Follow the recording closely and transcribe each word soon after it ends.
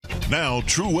Now,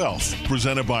 True Wealth,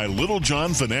 presented by Little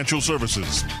John Financial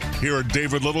Services. Here are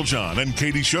David Littlejohn and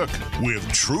Katie Shook with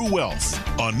True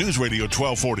Wealth on News Radio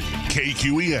 1240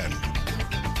 KQEN.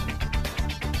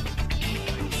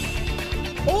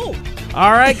 Oh.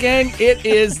 All right, gang, it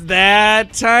is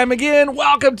that time again.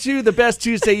 Welcome to the best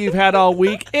Tuesday you've had all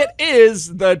week. It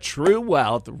is the True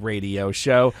Wealth Radio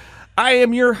Show. I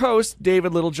am your host,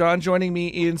 David Littlejohn. Joining me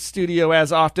in studio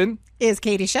as often is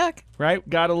Katie Shook. Right?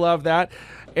 Gotta love that.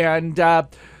 And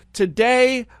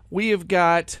today we have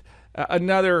got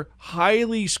another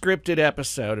highly scripted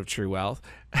episode of True Wealth.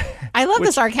 I love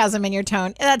the sarcasm in your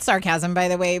tone. That's sarcasm, by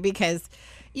the way, because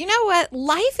you know what?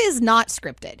 Life is not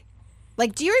scripted.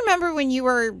 Like, do you remember when you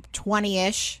were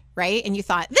 20-ish, right? And you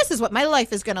thought, this is what my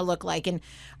life is going to look like. And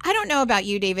I don't know about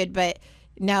you, David, but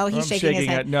no, he's shaking his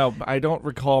head. No, I don't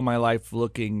recall my life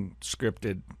looking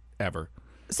scripted ever.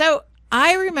 So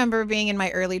I remember being in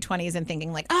my early 20s and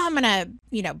thinking like, oh, I'm going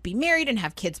to, be married and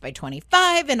have kids by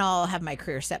 25 and I'll have my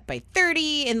career set by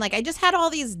 30. And like, I just had all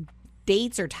these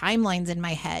dates or timelines in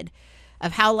my head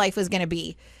of how life was going to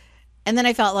be. And then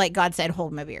I felt like God said,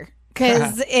 hold my beer.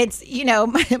 Because it's,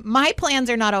 my plans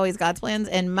are not always God's plans.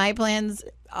 And my plans,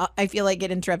 I feel like,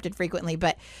 get interrupted frequently.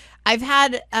 But I've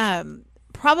had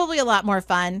probably a lot more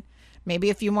fun, maybe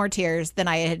a few more tears than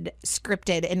I had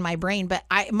scripted in my brain. But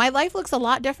my life looks a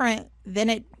lot different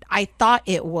than I thought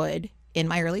it would in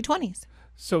my early 20s.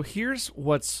 So here's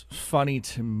what's funny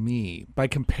to me by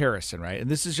comparison, right? And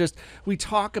this is just, we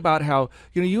talk about how,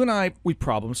 you and I, we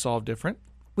problem solve different.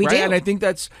 We right? do. And I think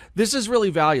this is really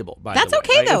valuable, by That's the way.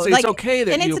 okay, right? though. It's okay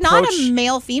that and you it's approach... not a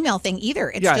male-female thing either.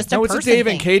 It's just a person it's a Dave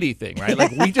thing. and Katie thing, right?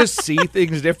 Like, we just see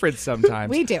things different sometimes.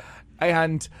 We do.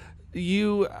 And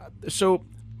so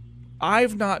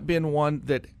I've not been one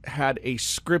that had a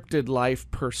scripted life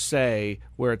per se,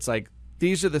 where it's like,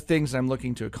 these are the things I'm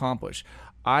looking to accomplish.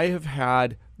 I have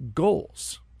had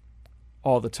goals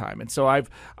all the time. And so I've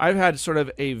had sort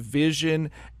of a vision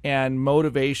and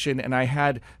motivation, and I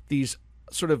had these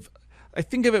sort of, I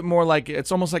think of it more like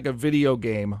it's almost like a video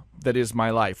game that is my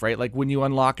life, right? Like when you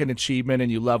unlock an achievement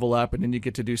and you level up and then you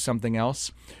get to do something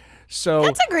else. So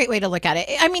that's a great way to look at it.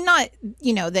 I mean, not,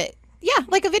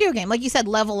 like a video game, like you said,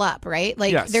 level up, right?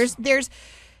 Like yes.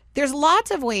 There's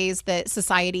lots of ways that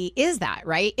society is that,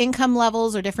 right? Income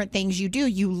levels or different things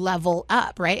you level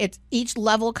up, right? Each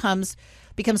level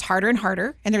becomes harder and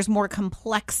harder, and there's more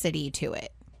complexity to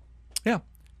it. Yeah.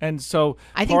 And so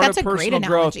I think that's a great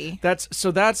analogy. That's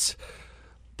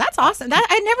awesome.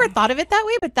 I never thought of it that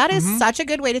way, but that is such a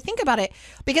good way to think about it.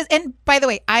 Because, and by the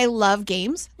way, I love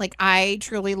games. Like, I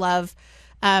truly love,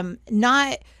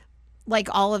 not like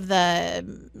all of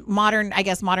the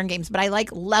modern games, but I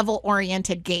like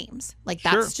level-oriented games. Like,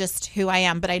 that's just who I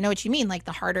am. But I know what you mean. Like,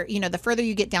 the harder, the further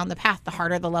you get down the path, the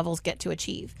harder the levels get to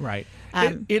achieve. Right.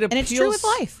 And it's true with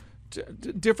life.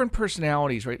 Different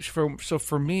personalities, right? So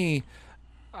for me,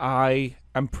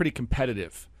 I'm pretty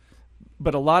competitive,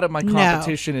 but a lot of my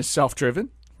competition is self-driven,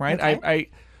 right?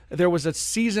 Okay. There was a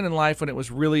season in life when it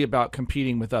was really about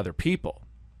competing with other people,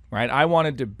 right? I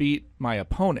wanted to beat my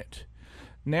opponent.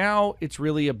 Now it's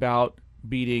really about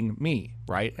beating me,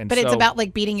 right? But it's about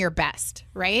like beating your best,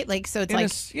 right? Like, so it's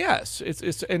like, yes,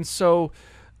 it's and so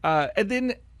and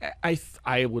then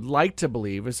I would like to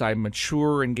believe, as I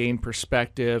mature and gain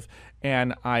perspective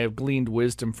and I have gleaned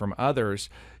wisdom from others,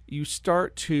 you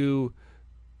start to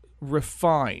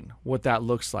refine what that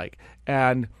looks like.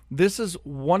 And this is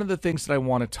one of the things that I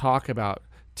want to talk about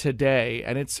today,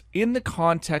 and it's in the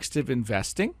context of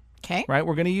investing. Okay. Right?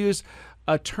 We're going to use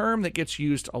a term that gets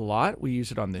used a lot. We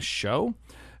use it on this show.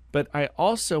 But I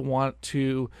also want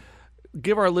to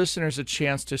give our listeners a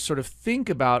chance to sort of think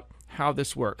about how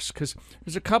this works, because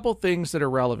there's a couple things that are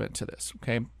relevant to this,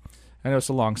 okay? I know it's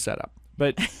a long setup.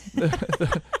 But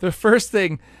the first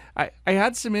thing, I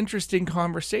had some interesting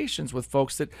conversations with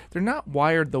folks that they're not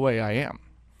wired the way I am.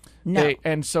 No.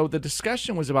 And so the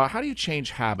discussion was about how do you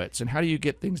change habits and how do you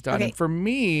get things done? Okay. And for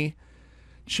me,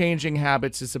 changing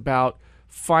habits is about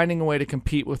finding a way to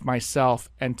compete with myself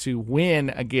and to win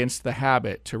against the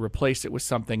habit, to replace it with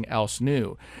something else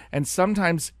new. And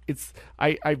sometimes it's,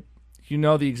 you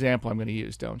know the example I'm going to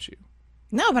use, don't you?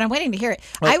 No, but I'm waiting to hear it.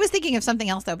 Well, I was thinking of something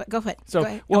else, though, but go ahead. So, go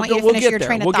ahead. Well, I want you to we'll finish get your there.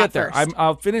 train of We'll thought get there. first.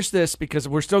 I'll finish this because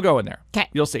we're still going there. Okay.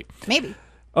 You'll see. Maybe.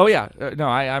 Oh, yeah. No,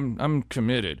 I'm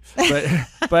committed.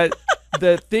 But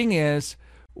the thing is,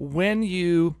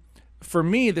 for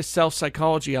me, the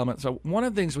self-psychology element, so one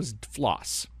of the things was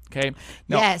floss. Okay.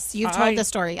 Now, yes, you've told the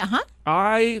story.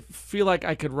 I feel like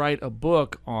I could write a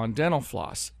book on dental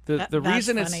floss. The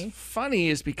reason funny. It's funny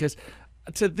is because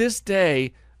to this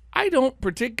day, I don't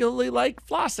particularly like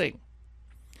flossing.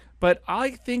 but I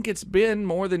think it's been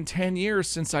more than 10 years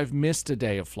since I've missed a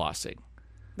day of flossing.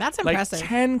 That's Like impressive.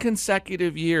 10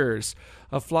 consecutive years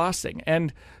of flossing.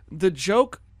 And the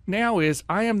joke now is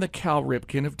I am the Cal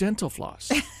Ripken of dental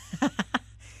floss.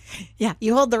 Yeah,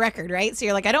 you hold the record, right? So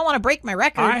you're like, I don't want to break my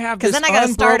record I have because this then I got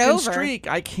to start unbroken over. streak.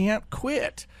 I can't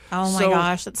quit. Oh my So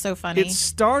gosh, that's so funny. It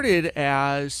started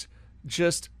as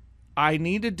just, I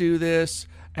need to do this.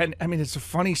 And I mean, it's a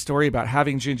funny story about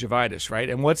having gingivitis, right?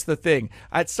 And what's the thing?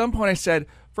 At some point I said,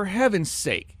 for heaven's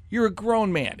sake, you're a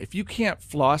grown man. If you can't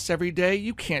floss every day,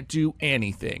 you can't do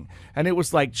anything. And it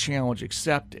was like challenge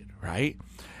accepted, right?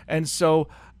 And so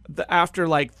after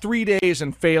like 3 days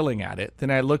and failing at it, then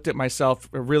I looked at myself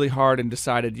really hard and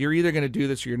decided you're either going to do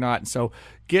this or you're not. And so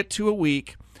get to a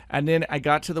week. And then I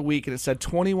got to the week and it said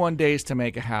 21 days to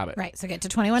make a habit. Right, so get to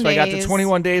 21 So days. I got to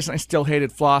 21 days and I still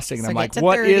hated flossing. And So I'm get like, to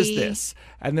what is 30. this?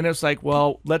 And then it was like,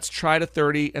 well, let's try to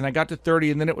 30. And I got to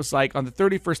 30. And then it was like, on the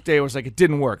 31st day, it was like, it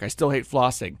didn't work. I still hate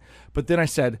flossing. But then I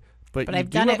said, but you I've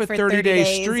do done have it a for 30-day 30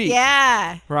 days. streak.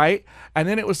 Yeah. Right? And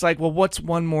then it was like, well, what's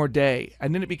one more day?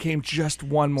 And then it became just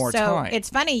one more So time. it's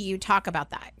funny you talk about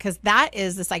that because that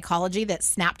is the psychology that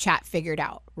Snapchat figured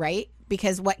out, right?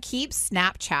 Because what keeps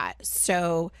Snapchat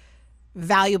so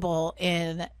valuable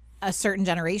in a certain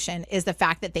generation is the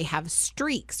fact that they have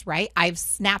streaks, right? I've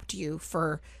snapped you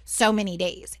for so many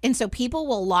days. And so people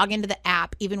will log into the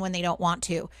app even when they don't want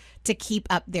to keep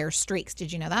up their streaks.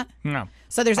 Did you know that? No.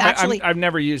 So there's actually I've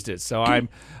never used it, so I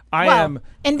Well, am.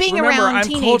 and being remember, around I'm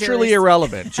teenagers- culturally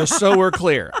irrelevant. Just so we're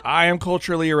clear, I am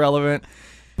culturally irrelevant,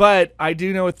 but I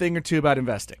do know a thing or two about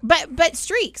investing. But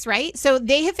streaks, right? So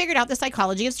they have figured out the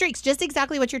psychology of streaks, just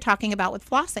exactly what you're talking about with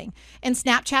flossing. And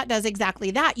Snapchat does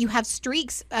exactly that. You have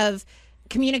streaks of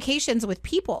communications with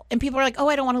people, and people are like, oh,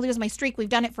 I don't want to lose my streak. We've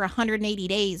done it for 180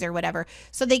 days or whatever.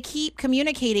 So they keep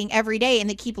communicating every day, and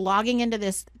they keep logging into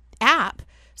this app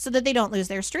so that they don't lose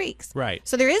their streaks. Right.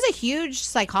 So there is a huge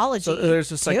psychology. So there's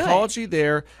a to it. psychology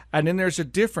there, and then there's a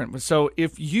different. So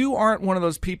if you aren't one of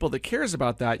those people that cares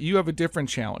about that, you have a different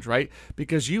challenge, right?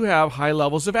 Because you have high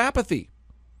levels of apathy.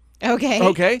 Okay.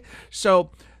 Okay.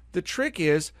 So the trick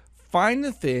is find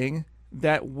the thing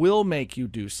that will make you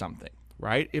do something,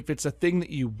 right? If it's a thing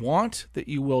that you want, that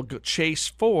you will chase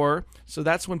for. So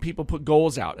that's when people put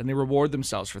goals out and they reward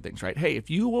themselves for things, right? Hey,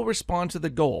 if you will respond to the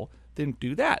goal, then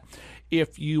do that.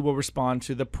 If you will respond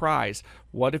to the prize,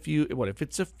 what if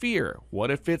it's a fear? What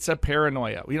if it's a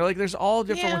paranoia? You know, like there's all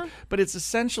different ones, but it's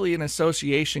essentially an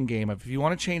association game of if you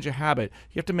want to change a habit,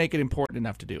 you have to make it important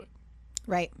enough to do it.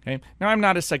 Right. Okay. Now, I'm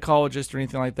not a psychologist or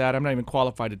anything like that. I'm not even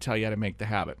qualified to tell you how to make the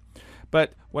habit.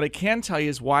 But what I can tell you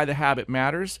is why the habit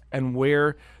matters and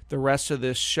where the rest of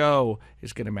this show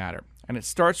is going to matter. And it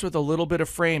starts with a little bit of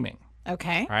framing.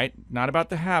 Okay. All right. Not about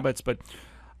the habits, but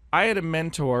I had a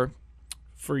mentor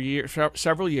for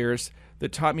several years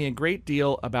that taught me a great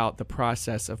deal about the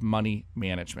process of money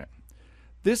management.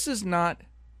 This is not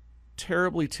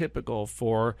terribly typical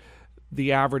for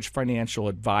the average financial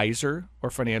advisor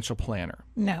or financial planner.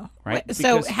 No. Right?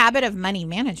 So Because- habit of money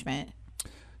management.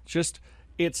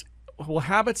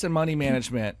 Habits and money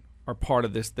management are part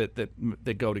of this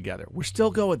that go together. We're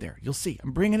still going there. You'll see.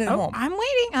 I'm bringing it home. I'm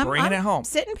waiting. I'm Bringing it home.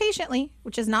 Sitting patiently,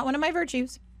 which is not one of my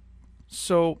virtues.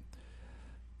 So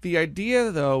the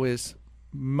idea, though, is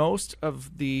most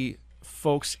of the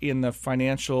folks in the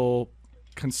financial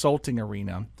consulting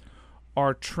arena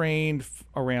are trained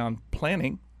around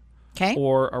planning Okay.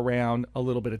 or around a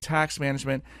little bit of tax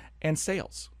management and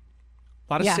sales.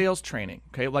 A lot of Yeah. sales training.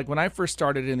 Okay, like when I first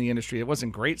started in the industry, it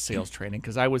wasn't great sales training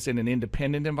because I was in an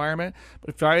independent environment. But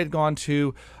if I had gone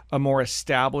to a more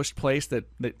established place that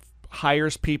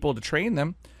hires people to train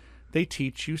them, they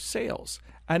teach you sales.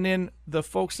 And then the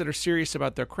folks that are serious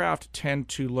about their craft tend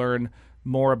to learn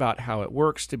more about how it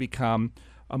works to become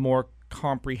a more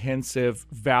comprehensive,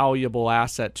 valuable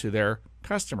asset to their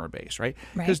customer base, right?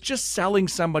 Right. Because just selling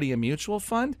somebody a mutual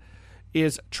fund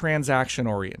is transaction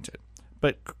oriented.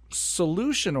 But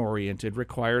solution oriented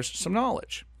requires some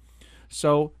knowledge.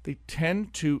 So they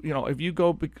tend to, if you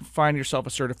go find yourself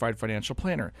a certified financial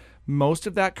planner, most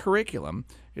of that curriculum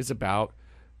is about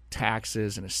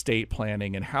taxes and estate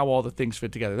planning and how all the things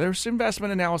fit together. There's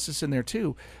investment analysis in there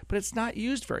too, but it's not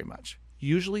used very much.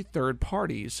 Usually third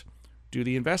parties do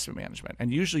the investment management.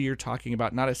 And usually you're talking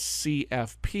about not a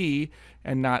CFP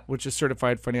which is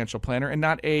certified financial planner, and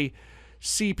not a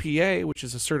CPA, which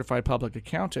is a certified public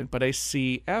accountant, but a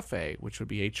CFA, which would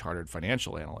be a chartered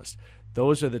financial analyst.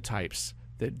 Those are the types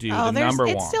that do the number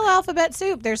one. It's still alphabet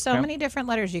soup. There's so Yeah. many different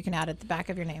letters you can add at the back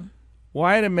of your name. Well,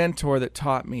 I had a mentor that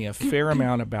taught me a fair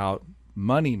amount about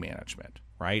money management,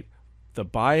 right? The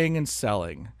buying and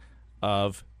selling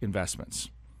of investments.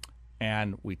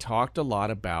 and we talked a lot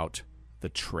about the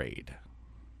trade.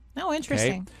 Oh,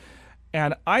 interesting. Okay?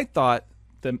 And I thought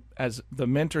as the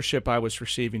mentorship I was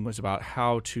receiving was about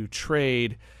how to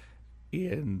trade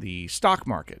in the stock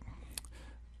market.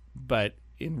 But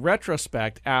in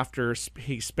retrospect, after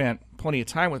he spent plenty of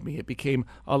time with me, it became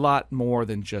a lot more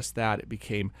than just that. It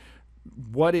became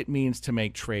what it means to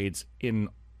make trades in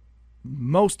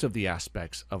most of the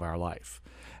aspects of our life.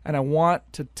 And I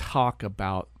want to talk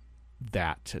about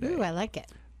that today. Ooh, I like it.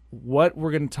 What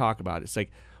we're going to talk about is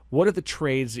like, what are the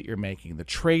trades that you're making, the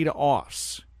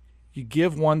trade-offs? You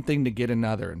give one thing to get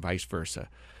another and vice versa.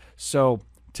 So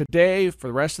today, for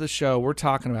the rest of the show, we're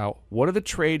talking about what are the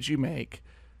trades you make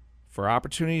for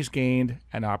opportunities gained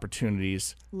and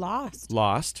opportunities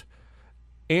lost,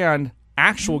 and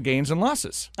actual gains and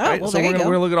losses. Oh, right? well, So there we're you go.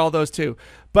 going to look at all those too.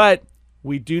 But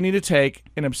we do need to take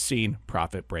an obscene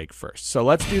profit break first. So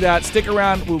let's do that. Stick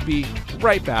around. We'll be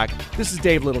right back. This is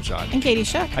Dave Littlejohn. And Katie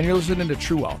Shook. And you're listening to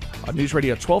True Wealth on News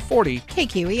Radio 1240.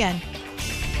 KQEN.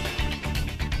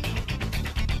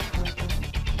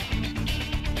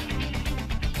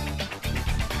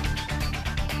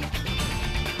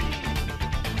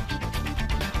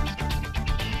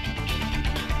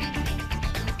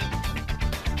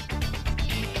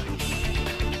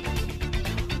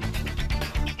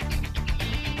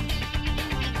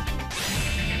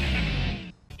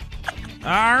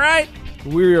 All right,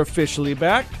 we're officially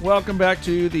back. Welcome back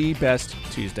to the best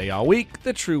Tuesday all week,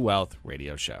 the True Wealth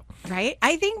Radio Show. Right?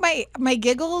 I think my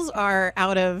giggles are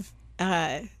out of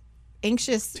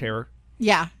anxious Terror.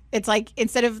 Yeah. It's like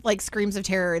instead of like screams of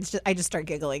terror, it's just I just start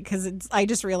giggling because I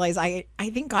just realize I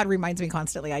think God reminds me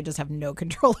constantly I just have no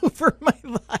control over my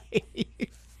life.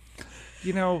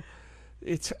 You know,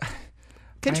 it's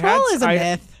Control is a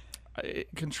myth.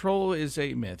 Control is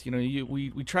a myth. You know,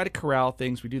 we try to corral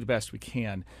things. We do the best we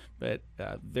can, but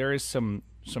there is some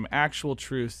actual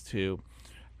truth to.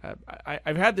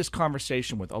 I've had this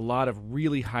conversation with a lot of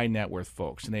really high net worth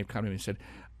folks, and they've come to me and said,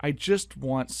 "I just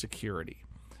want security,"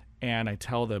 and I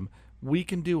tell them we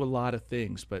can do a lot of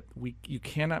things, but you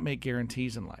cannot make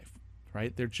guarantees in life,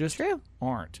 right? There just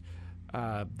aren't.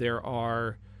 There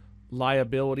are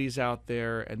liabilities out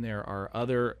there, and there are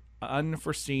other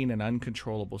unforeseen and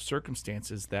uncontrollable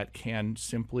circumstances that can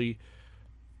simply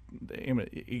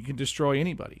it can destroy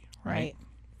anybody, right?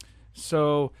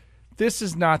 So this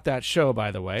is not that show, by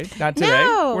the way. Not today.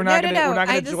 No, we're not no, going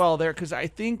to just dwell there because I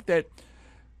think that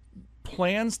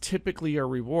plans typically are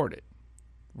rewarded,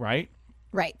 right?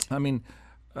 Right. I mean,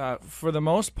 for the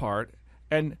most part,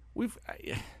 and we've.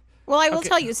 Well, I will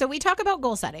tell you. So we talk about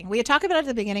goal setting. We talk about it at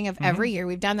the beginning of every year.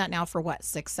 We've done that now for what,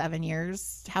 6-7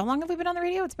 years? How long have we been on the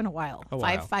radio? It's been a while.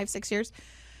 Five, 6 years.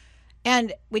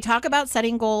 And we talk about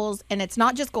setting goals, and it's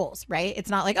not just goals, right? It's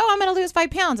not like, oh, I'm going to lose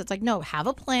 5 pounds. It's like, no, have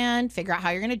a plan, figure out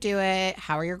how you're going to do it.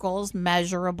 How are your goals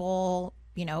measurable?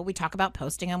 You know, we talk about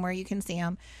posting them where you can see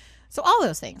them. So all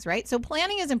those things, right? So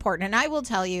planning is important. And I will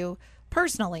tell you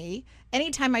personally,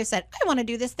 anytime I've said, I want to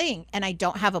do this thing, and I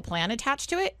don't have a plan attached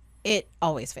to it, it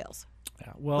always fails.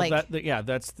 Yeah, well,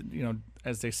 that's you know,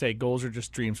 as they say, goals are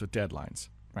just dreams with deadlines,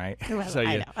 right? Well, So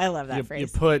I know. I love that phrase.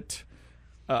 You put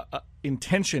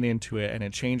intention into it, and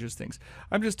it changes things.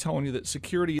 I'm just telling you that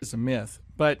security is a myth,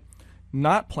 but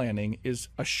not planning is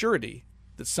a surety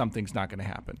that something's not going to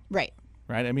happen. Right.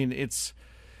 Right. I mean, it's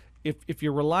if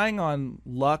you're relying on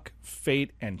luck,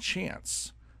 fate, and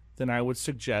chance, then I would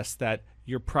suggest that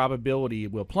your probability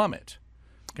will plummet.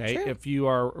 Okay. True. If you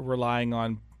are relying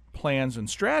on plans and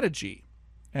strategy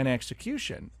and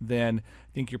execution, then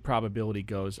I think your probability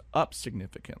goes up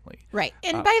significantly. Right.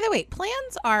 And by the way,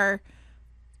 plans are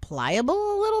pliable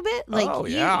a little bit. Like,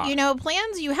 you know,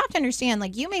 plans, you have to understand,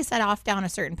 like, you may set off down a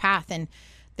certain path and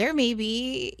there may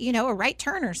be, you know, a right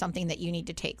turn or something that you need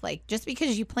to take. Like, just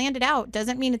because you planned it out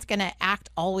doesn't mean it's going to act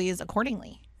always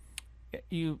accordingly.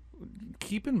 You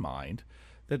keep in mind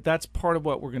that that's part of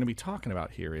what we're going to be talking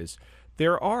about here is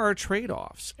there are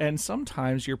trade-offs, and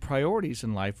sometimes your priorities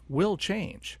in life will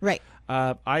change. Right.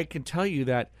 I can tell you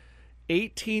that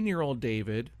 18-year-old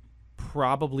David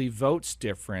probably votes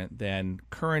different than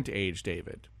current age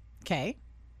David. Okay.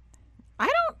 I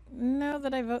don't know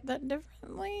that I vote that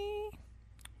differently.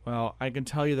 Well, I can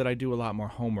tell you that I do a lot more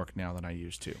homework now than I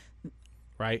used to,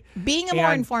 right? Being a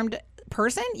more informed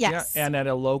person, yes. Yeah, and at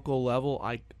a local level,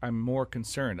 I'm more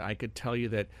concerned. I could tell you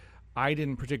that I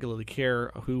didn't particularly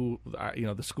care who, you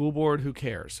know, the school board, who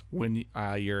cares when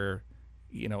you're,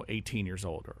 you know, 18 years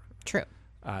old. Or, True.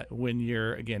 When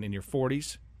you're, again, in your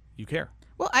 40s, you care.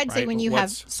 Well, I'd say right? when you have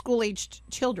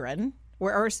school-aged children,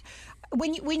 or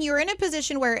when you're in a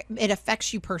position where it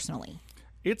affects you personally.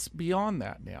 It's beyond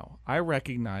that now. I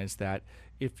recognize that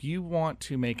if you want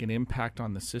to make an impact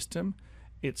on the system,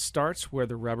 it starts where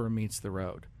the rubber meets the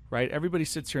road, right? Everybody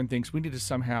sits here and thinks we need to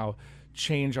somehow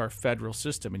change our federal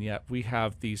system, and yet we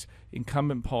have these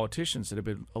incumbent politicians that have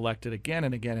been elected again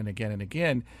and again and again and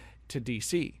again to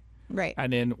D.C. Right.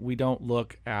 And then we don't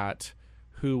look at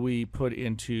who we put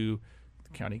into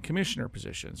county commissioner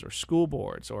positions or school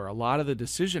boards or a lot of the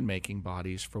decision-making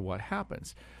bodies for what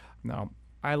happens. Now,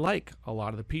 I like a lot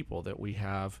of the people that we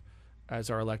have as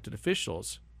our elected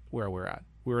officials where we're at.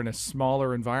 We're in a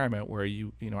smaller environment where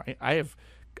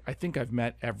I think I've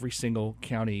met every single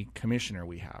county commissioner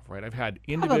we have, right? I've had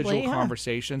individual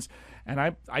conversations, and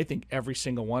I think every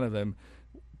single one of them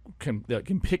can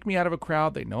pick me out of a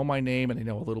crowd. They know my name and they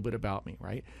know a little bit about me,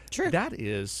 right? True. That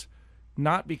is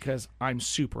not because I'm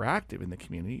super active in the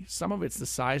community. Some of it's the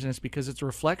size, and it's because it's a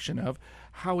reflection of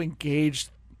how engaged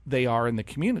they are in the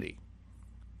community.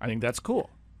 I think that's cool,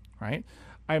 right?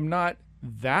 I'm not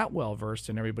that well versed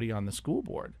in everybody on the school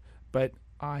board, but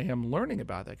I am learning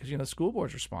about that because, the school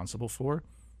board's responsible for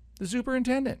the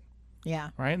superintendent. Yeah.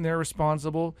 Right? And they're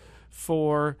responsible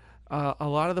for a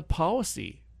lot of the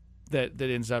policy that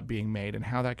ends up being made and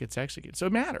how that gets executed. So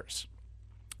it matters.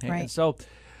 Right. And so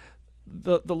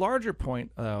the larger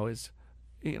point, though, is,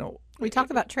 we talk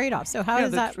about trade-offs. So how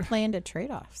does that play into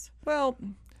trade-offs? Well,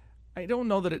 I don't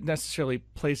know that it necessarily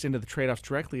plays into the trade-offs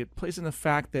directly. It plays in the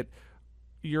fact that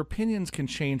your opinions can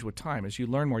change with time. As you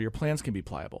learn more, your plans can be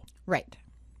pliable. Right.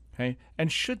 Okay,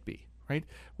 and should be, right?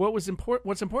 What's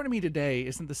important to me today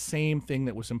isn't the same thing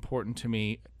that was important to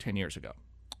me 10 years ago.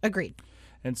 Agreed.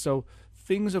 And so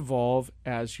things evolve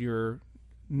as your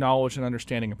knowledge and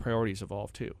understanding and priorities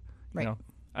evolve too. Right.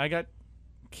 I got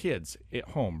kids at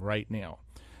home right now,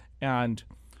 and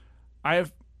I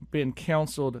have been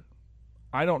counseled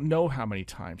I don't know how many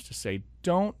times to say,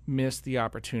 don't miss the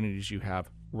opportunities you have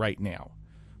right now.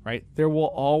 Right? There will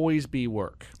always be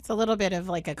work. It's a little bit of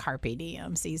like a carpe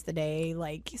diem, seize the day,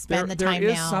 like spend the time now. There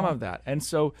is some of that. And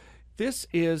so this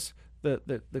is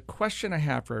the question I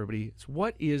have for everybody is,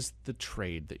 what is the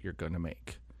trade that you're going to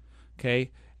make? Okay?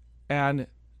 And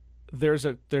there's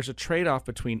a trade-off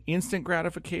between instant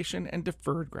gratification and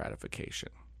deferred gratification.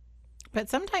 But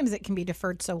sometimes it can be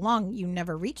deferred so long you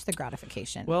never reach the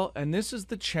gratification. Well, and this is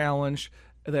the challenge,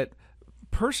 that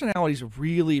personalities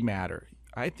really matter.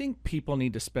 I think people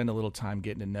need to spend a little time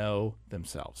getting to know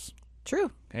themselves.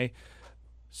 True. Okay.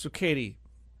 So, Katie,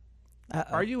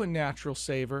 are you a natural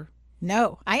saver?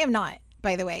 No, I am not,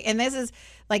 by the way. And this is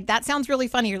like, that sounds really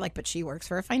funny. You're like, but she works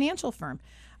for a financial firm.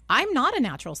 I'm not a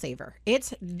natural saver.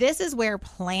 This is where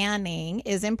planning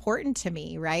is important to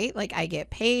me, right? Like, I get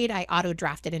paid, I auto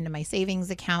draft it into my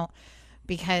savings account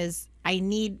because I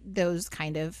need those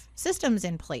kind of systems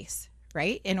in place,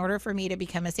 right? In order for me to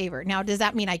become a saver. Now, does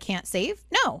that mean I can't save?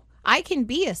 No, I can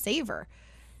be a saver.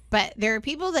 But there are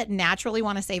people that naturally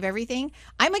want to save everything.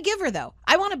 I'm a giver, though.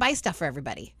 I want to buy stuff for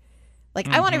everybody. Like,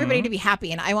 I want everybody to be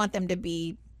happy, and I want them to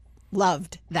be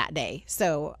loved that day.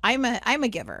 So I'm a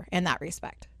giver in that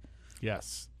respect.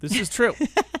 Yes, this is true.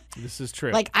 This is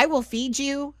true. Like, I will feed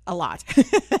you a lot.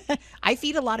 I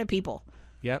feed a lot of people.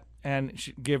 Yep.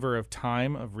 And giver of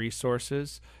time, of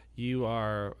resources. You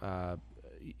are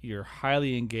you're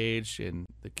highly engaged in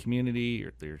the community,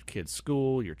 your kid's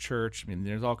school, your church. I mean,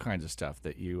 there's all kinds of stuff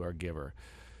that you are a giver.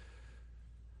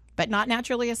 But not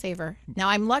naturally a saver. Now,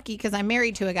 I'm lucky because I'm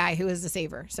married to a guy who is a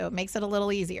saver, so it makes it a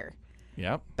little easier.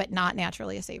 Yep. But not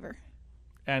naturally a saver.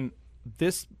 And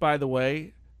this, by the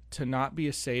way, to not be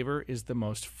a saver is the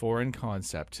most foreign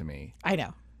concept to me. I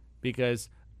know. Because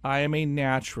I am a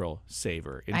natural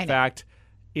saver. In fact,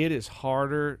 it is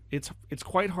harder. It's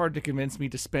quite hard to convince me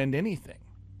to spend anything.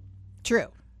 True.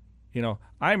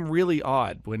 I'm really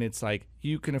odd when it's like,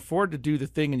 you can afford to do the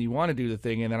thing and you want to do the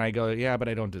thing, and then I go, yeah, but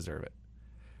I don't deserve it.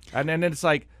 And then it's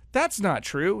like, that's not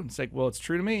true. And it's like, well, it's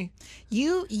true to me.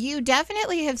 You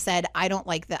definitely have said, I don't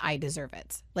like that I deserve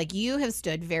it. Like, you have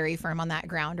stood very firm on that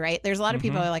ground, right? There's a lot of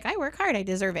people who are like, I work hard, I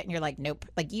deserve it. And you're like, nope.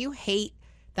 Like, you hate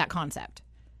that concept.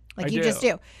 Like, you just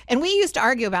do. And we used to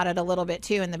argue about it a little bit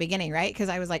too in the beginning, right? Because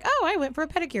I was like, oh, I went for a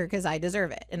pedicure because I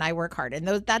deserve it and I work hard. And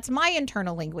that's my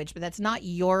internal language, but that's not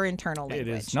your internal language.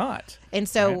 It is not. And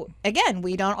so, again,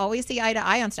 we don't always see eye to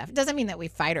eye on stuff. It doesn't mean that we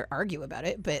fight or argue about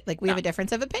it, but like, we have a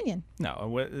difference of opinion.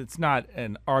 No, it's not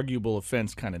an arguable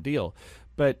offense kind of deal.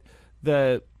 But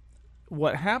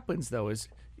what happens, though, is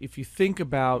if you think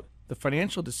about the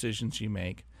financial decisions you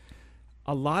make,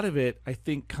 a lot of it, I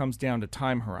think, comes down to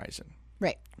time horizon.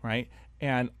 Right.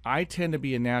 And I tend to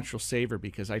be a natural saver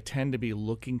because I tend to be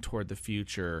looking toward the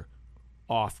future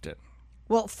often.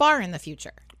 Well, far in the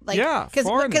future. Like, Yeah,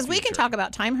 far in the because we can future. talk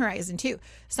about time horizon too.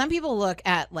 Some people look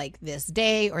at like this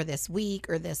day or this week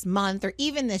or this month or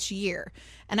even this year.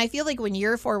 And I feel like when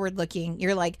you're forward looking,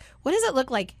 you're like, what does it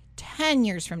look like 10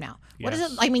 years from now? What is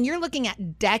Yes. it? I mean, you're looking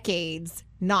at decades,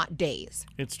 not days.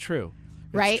 It's true.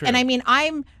 It's Right. true. And I mean,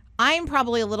 I'm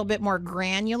probably a little bit more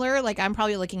granular. Like I'm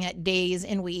probably looking at days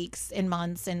and weeks and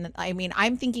months. And I mean,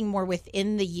 I'm thinking more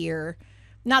within the year.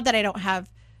 Not that I don't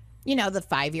have, the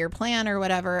 5-year plan or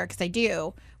whatever, because I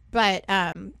do. But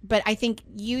I think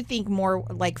you think more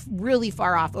like really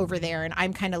far off over there. And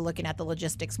I'm kind of looking at the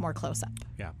logistics more close up.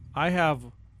 Yeah. I have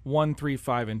 1, 3,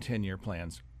 5, and 10-year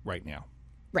plans right now.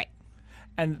 Right.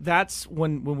 And that's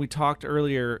when we talked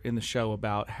earlier in the show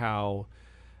about how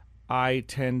I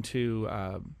tend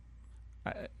to,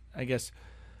 I guess,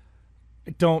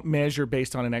 don't measure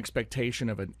based on an expectation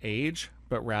of an age,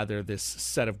 but rather this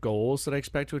set of goals that I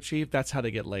expect to achieve. That's how they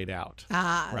get laid out. There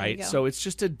you Right. go. So it's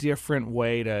just a different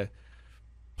way to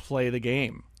play the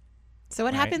game. So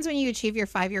what right. happens when you achieve your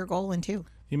 5-year goal in 2?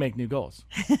 You make new goals.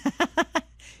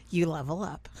 You level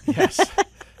up. Yes.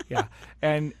 Yeah.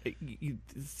 And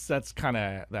that's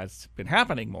been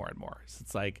happening more and more.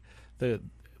 It's like the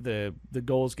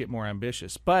goals get more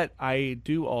ambitious. But I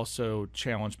do also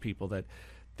challenge people that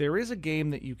there is a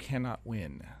game that you cannot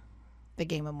win, The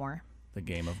game of more. the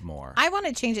game of more. I want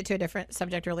to change it to a different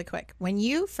subject really quick. When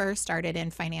you first started in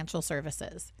financial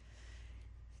services,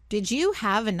 did you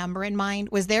have a number in mind?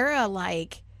 Was there a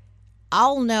like,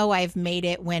 I'll know I've made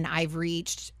it when I've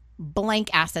reached blank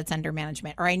assets under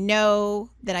management, or I know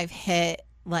that I've hit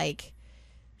like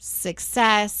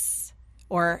success,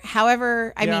 or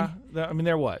however, I mean,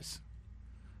 there was.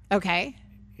 okay.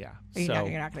 Yeah. You're So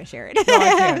not going to share it. no,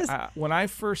 I can't. When I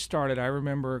first started, I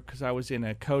remember because I was in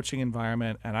a coaching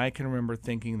environment, and I can remember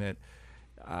thinking that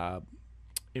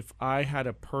if I had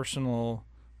a personal,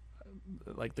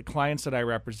 like the clients that I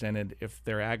represented, if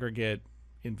their aggregate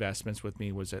investments with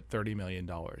me was at $30 million,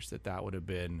 that would have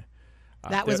been.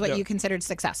 That was what you considered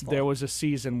successful. There was a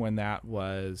season when that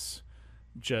was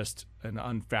just an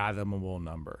unfathomable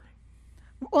number.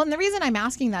 Well, and the reason I'm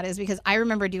asking that is because I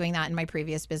remember doing that in my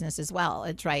previous business as well.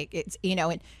 It's right. It's,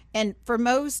 and for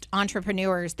most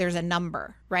entrepreneurs, there's a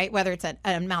number, right? Whether it's an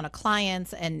amount of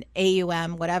clients, an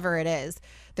AUM, whatever it is,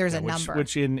 there's a number.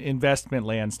 Which in investment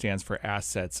land stands for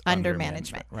assets Under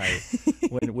management. Right.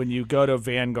 when you go to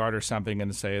Vanguard or something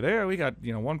and say, there, we got,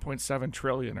 1.7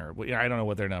 trillion, or I don't know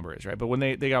what their number is, right? But when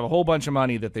they have a whole bunch of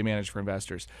money that they manage for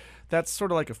investors, that's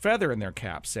sort of like a feather in their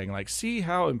cap saying like, see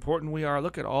how important we are.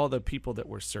 Look at all the people that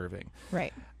we're serving.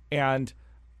 Right. And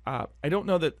I don't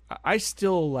know that I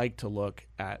still like to look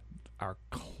at our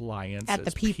clients At as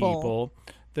the people.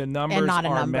 The numbers not a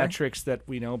are number. metrics that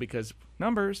we know because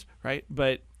numbers, right?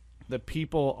 But the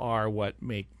people are what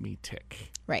make me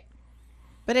tick. Right.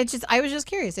 But I was just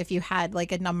curious if you had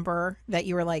like a number that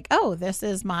you were like, oh, this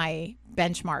is my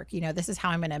benchmark. This is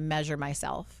how I'm going to measure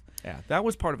myself. Yeah, that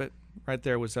was part of it. Right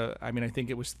there was I think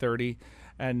it was 30.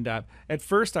 And at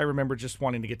first I remember just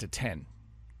wanting to get to 10.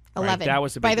 11. Right? That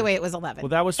was By the way, it was 11. Well,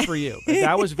 that was for you.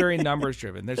 That was very numbers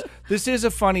driven. This is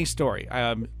a funny story.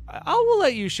 I will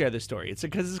let you share the story. It's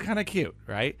because it's kind of cute,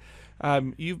 right?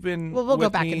 You've been we'll go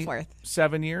with back me and forth.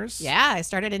 7 years. Yeah, I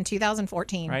started in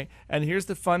 2014. Right. And here's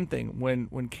the fun thing: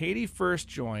 when Katie first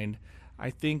joined, I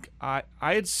think I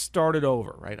had started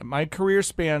over. Right. My career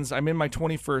spans. I'm in my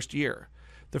 21st year.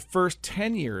 The first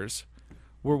 10 years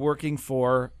were working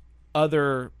for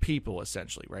other people,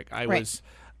 essentially. Right. I was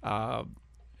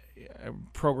a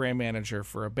program manager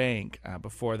for a bank.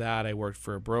 Before that, I worked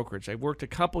for a brokerage. I worked a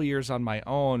couple years on my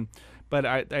own, but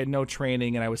I had no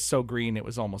training, and I was so green it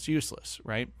was almost useless,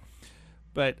 right?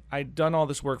 But I'd done all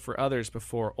this work for others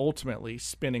before ultimately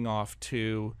spinning off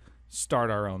to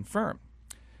start our own firm.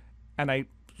 And I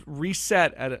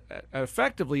reset at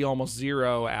effectively almost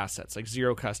zero assets, like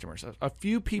zero customers. A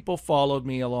few people followed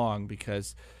me along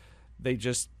because they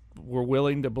just were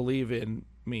willing to believe in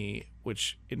me,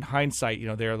 which in hindsight,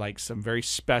 they're like some very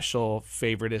special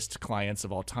favoritist clients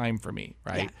of all time for me,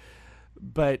 right? Yeah.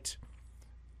 But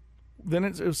then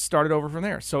it started over from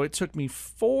there. So it took me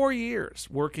 4 years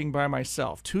working by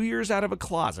myself, 2 years out of a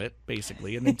closet,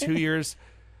 basically, and then 2 years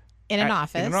in an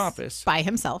office by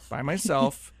himself. By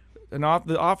myself. And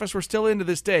the office we're still in to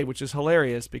this day, which is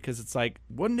hilarious because it's like,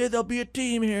 one day there'll be a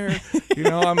team here.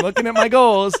 I'm looking at my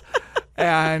goals.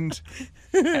 And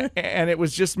it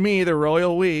was just me, the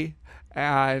royal we,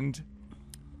 and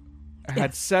I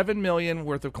had $7 million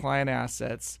worth of client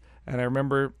assets. And I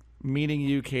remember meeting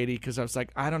you, Katie, because I was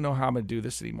like, I don't know how I'm going to do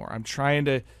this anymore. I'm trying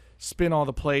to spin all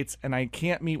the plates, and I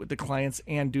can't meet with the clients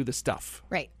and do the stuff.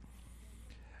 Right.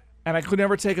 And I could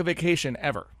never take a vacation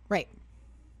ever. Right.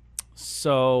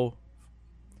 So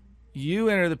you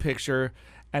enter the picture,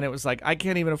 and it was like, I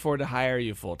can't even afford to hire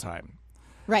you full time.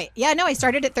 Right. Yeah, no, I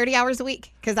started at 30 hours a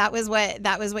week because that was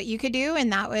what you could do.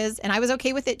 And I was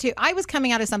okay with it too. I was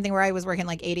coming out of something where I was working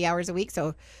like 80 hours a week.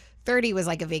 So 30 was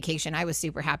like a vacation. I was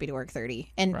super happy to work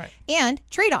 30 and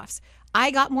trade-offs.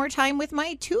 I got more time with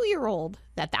my 2-year-old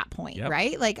at that point,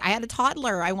 right? Like I had a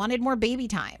toddler. I wanted more baby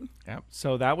time. Yeah.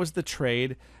 So that was the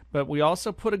trade. But we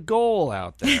also put a goal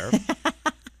out there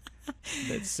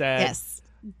that said, yes,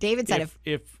 David said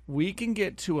if we can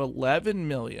get to 11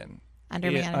 million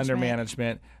under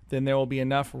management, then there will be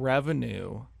enough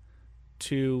revenue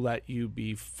to let you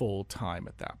be full time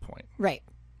at that point. Right.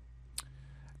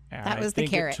 And that was I think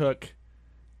the carrot. It took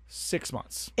 6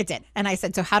 months. It did. And I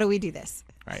said, so how do we do this?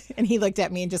 Right. And he looked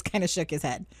at me and just kind of shook his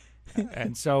head.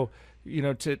 And so,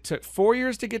 took 4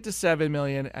 years to get to 7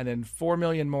 million and then 4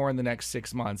 million more in the next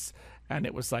 6 months. And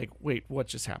it was like, wait, what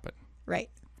just happened? Right.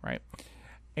 Right.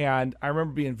 And I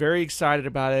remember being very excited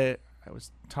about it. I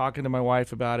was talking to my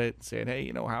wife about it, saying,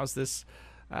 hey, how's this?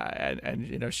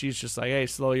 And she's just like, hey,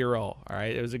 slow your roll. All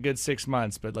right. It was a good 6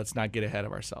 months, but let's not get ahead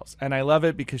of ourselves. And I love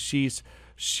it because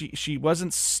she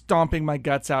wasn't stomping my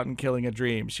guts out and killing a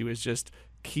dream. She was just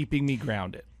keeping me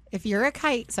grounded. If you're a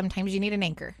kite, sometimes you need an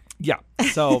anchor. Yeah.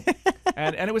 So,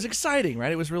 and it was exciting,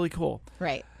 right? It was really cool.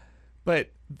 Right.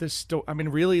 But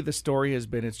really the story has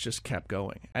been, it's just kept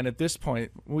going. And at this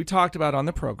point, we talked about on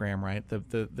the program, right?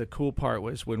 The cool part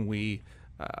was when we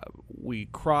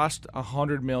crossed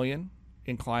 100 million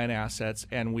in client assets,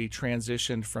 and we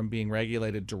transitioned from being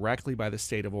regulated directly by the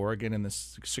state of Oregon and the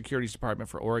Securities Department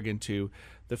for Oregon to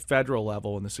the federal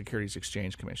level and the Securities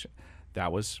Exchange Commission.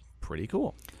 That was pretty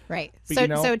cool. Right. But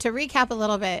so to recap a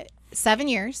little bit, 7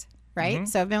 years, right? Mm-hmm.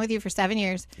 So I've been with you for 7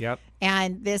 years. Yep.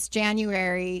 And this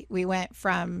January, we went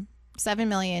from 7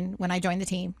 million when I joined the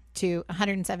team to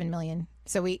 107 million.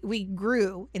 So we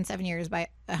grew in 7 years by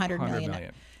 100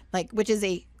 million. Like, which is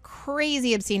a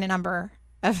crazy, obscene number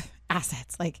of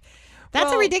assets. Like,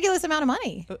 that's a ridiculous amount of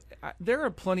money. There are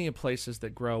plenty of places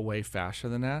that grow way faster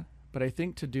than that, but I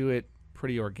think to do it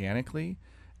pretty organically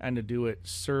and to do it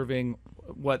serving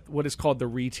what is called the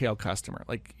retail customer.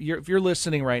 Like, if you're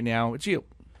listening right now, it's you,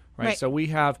 right? So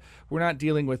we're not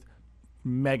dealing with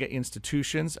mega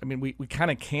institutions. I mean, we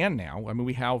kind of can now. I mean,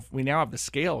 we now have the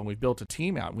scale, and we've built a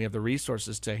team out, and we have the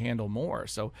resources to handle more.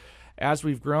 So as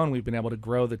we've grown, we've been able to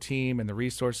grow the team and the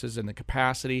resources and the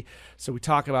capacity. So we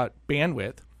talk about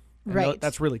bandwidth. Right.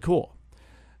 That's really cool.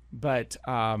 But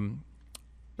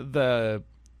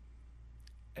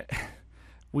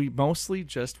we mostly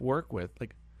just work with,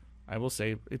 like, I will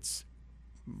say, it's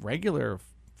regular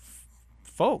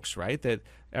folks, right? That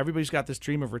everybody's got this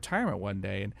dream of retirement one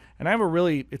day. And I have a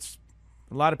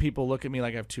lot of people look at me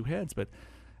like I have two heads, but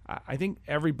I think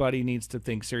everybody needs to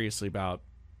think seriously about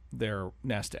their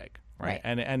nest egg. Right.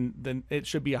 And then it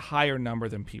should be a higher number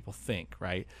than people think,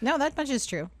 right? No, that much is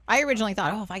true. I originally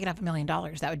thought, if I could have $1 million,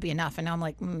 that would be enough. And now I'm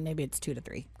like, maybe it's 2 to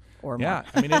 3 or more. Yeah,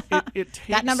 I mean, it takes...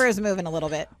 That number is moving a little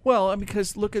bit. Well,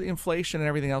 because look at inflation and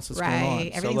everything else that's going on.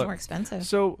 Right, everything's more expensive.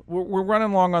 So we're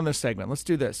running long on this segment. Let's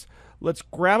do this. Let's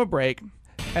grab a break,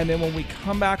 and then when we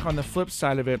come back on the flip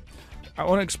side of it, I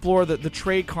want to explore the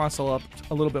trade console up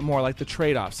a little bit more, like the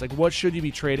trade-offs. Like, what should you be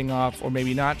trading off or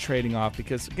maybe not trading off?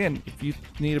 Because, again, if you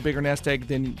need a bigger nest egg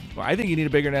I think you need a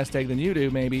bigger nest egg than you do,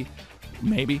 maybe.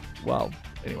 Well,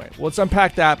 anyway, let's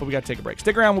unpack that, but we got to take a break.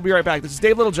 Stick around. We'll be right back. This is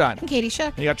Dave Littlejohn. And Katie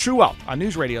Shook. And you got True Wealth on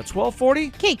News Radio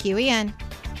 1240. KQEN.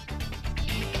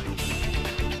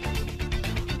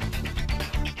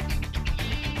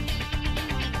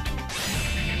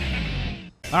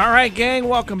 All right, gang,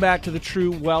 welcome back to the True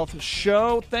Wealth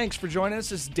Show. Thanks for joining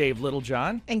us. This is Dave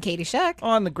Littlejohn. And Katie Shook.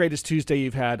 On the greatest Tuesday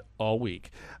you've had all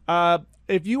week.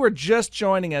 If you are just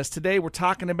joining us today, we're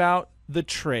talking about the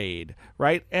trade,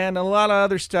 right? And a lot of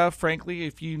other stuff, frankly.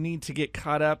 If you need to get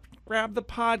caught up, grab the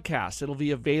podcast. It'll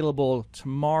be available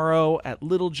tomorrow at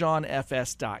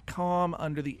littlejohnfs.com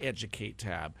under the Educate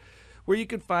tab, where you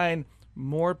can find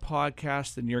more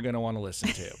podcasts than you're going to want to listen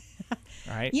to.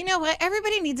 Right. You know what?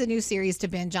 Everybody needs a new series to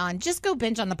binge on. Just go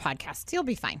binge on the podcast. You'll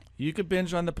be fine. You could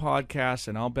binge on the podcast,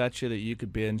 and I'll bet you that you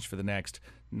could binge for the next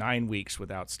 9 weeks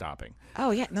without stopping.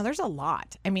 Oh, yeah. No, there's a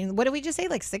lot. I mean, what did we just say?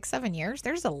 Like 6-7 years?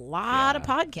 There's a lot of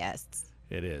podcasts.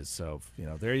 It is. So,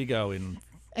 there you go. And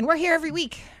we're here every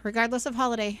week, regardless of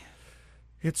holiday.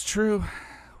 It's true.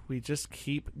 We just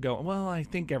keep going. Well, I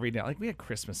think every day. Like, we had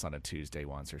Christmas on a Tuesday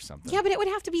once or something. Yeah, but it would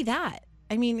have to be that.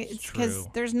 I mean, it's because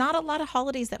there's not a lot of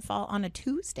holidays that fall on a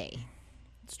Tuesday.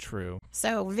 It's true.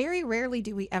 So very rarely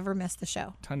do we ever miss the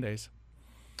show. Sundays.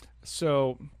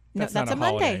 So that's not a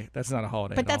holiday. Monday. That's not a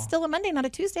holiday. But that's still a Monday, not a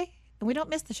Tuesday. And we don't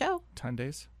miss the show.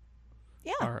 Sundays.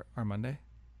 Yeah. Our Monday?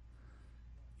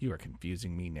 You are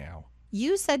confusing me now.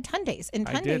 You said Tundays. And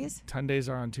Tundays. Tundays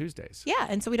are on Tuesdays. Yeah,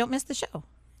 and so we don't miss the show.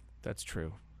 That's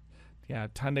true. Yeah,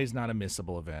 Tunday's not a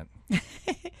missable event.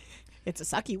 It's a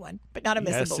sucky one, but not a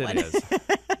missable one. Yes, it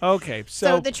is. Okay,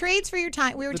 So the trades for your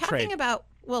time, we were talking about,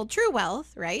 well, True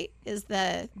Wealth, right, is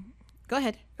the, go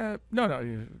ahead.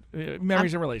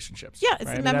 Memories and relationships. Yeah, it's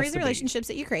right? the memories and relationships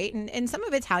that you create, and some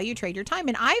of it's how you trade your time.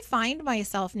 And I find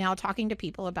myself now talking to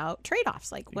people about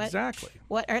trade-offs, like what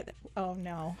oh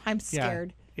no, I'm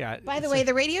scared. Yeah. By the way,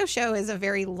 the radio show is a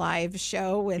very live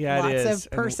show with lots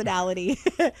of personality.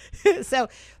 So,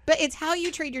 but it's how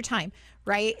you trade your time,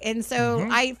 right? And so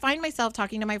I find myself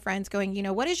talking to my friends going,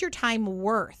 what is your time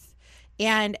worth?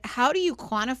 And how do you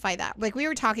quantify that? Like we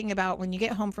were talking about when you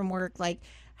get home from work, like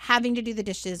having to do the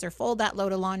dishes or fold that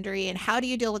load of laundry, and how do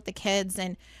you deal with the kids?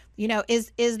 And,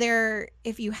 is there,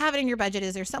 if you have it in your budget,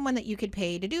 is there someone that you could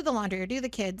pay to do the laundry or do the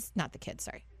kids, not the kids,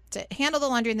 sorry, to handle the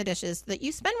laundry and the dishes so that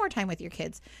you spend more time with your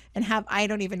kids and I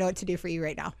don't even know what to do for you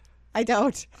right now. I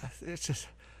don't. It's just,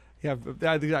 we're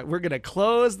going to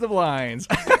close the blinds.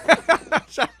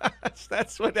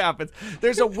 That's what happens.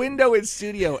 There's a window in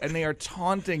studio and they are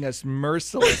taunting us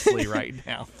mercilessly right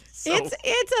now. So.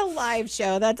 It's a live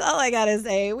show. That's all I got to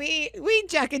say. We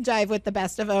jack and jive with the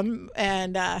best of them.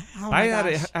 And I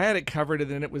had it covered,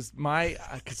 and then it was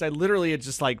because I literally had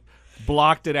just like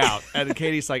blocked it out. And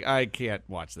Katie's like, I can't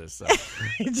watch this. So.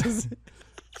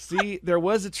 See, there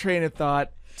was a train of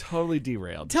thought, totally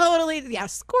derailed. Totally, yeah.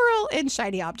 Squirrel and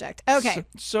shiny object. Okay.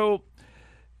 So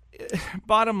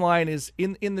bottom line is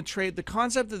in the trade, the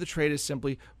concept of the trade is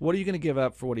simply, what are you going to give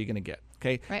up for what are you going to get?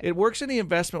 Okay. Right. It works in the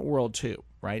investment world too,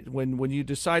 right? When you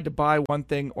decide to buy one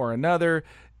thing or another,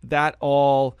 that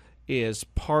all is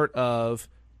part of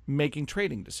making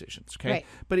trading decisions. Okay. Right.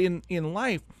 But in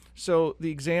life, so the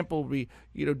example would be,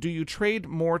 do you trade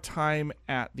more time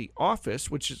at the office,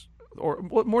 or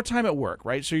more time at work,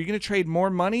 right? So you're going to trade more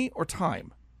money or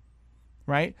time,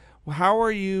 right? Well, how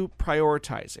are you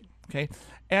prioritizing? Okay.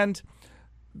 And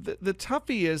the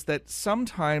toughie is that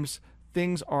sometimes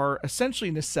things are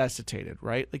essentially necessitated,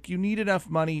 right? Like you need enough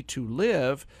money to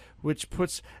live, which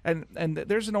puts, and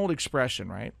there's an old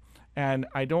expression, right? And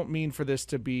I don't mean for this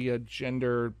to be a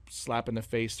gender slap in the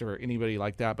face or anybody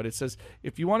like that, but it says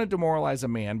if you want to demoralize a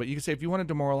man, but you can say if you want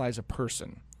to demoralize a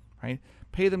person, right?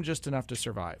 Pay them just enough to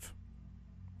survive.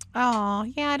 Oh,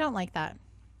 yeah, I don't like that.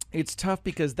 It's tough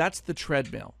because that's the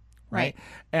treadmill, right?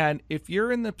 And if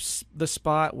you're in the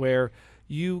spot where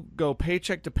you go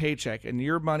paycheck to paycheck and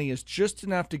your money is just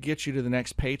enough to get you to the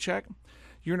next paycheck,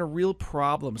 you're in a real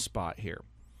problem spot here.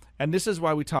 And this is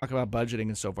why we talk about budgeting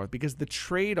and so forth, because the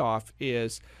trade-off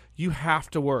is you have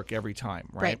to work every time,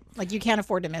 right? Like you can't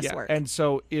afford to miss work. And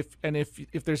so if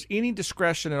there's any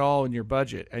discretion at all in your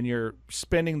budget and you're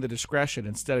spending the discretion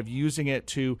instead of using it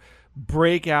to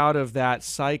break out of that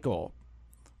cycle,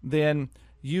 then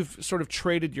you've sort of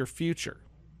traded your future.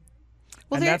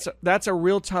 Well, and that's a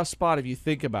real tough spot if you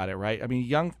think about it, right? I mean,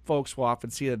 young folks will often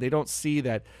see that. They don't see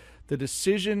that the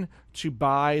decision to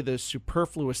buy the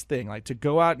superfluous thing, like to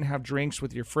go out and have drinks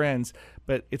with your friends,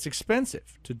 but it's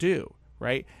expensive to do,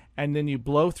 right? And then you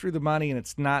blow through the money and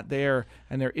it's not there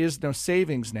and there is no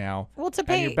savings now. Well, to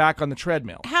pay and you're back on the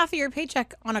treadmill. Half of your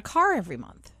paycheck on a car every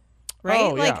month, right?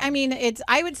 Oh, like, yeah. I mean,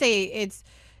 I would say it's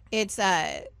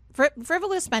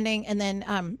frivolous spending, and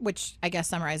then which I guess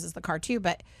summarizes the car too,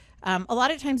 but a lot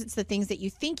of times it's the things that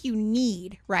you think you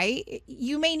need, right?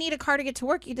 You may need a car to get to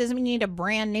work. It doesn't mean you need a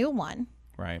brand new one.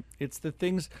 Right. It's the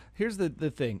things. Here's the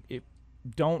thing.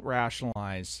 Don't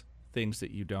rationalize things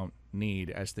that you don't need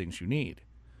as things you need.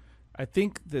 I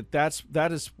think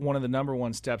that is one of the number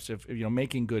one steps of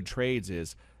making good trades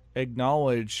is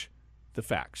acknowledge the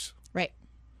facts. Right.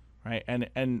 Right.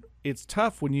 And it's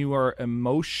tough when you are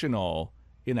emotional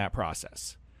in that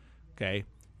process. Okay.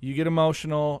 You get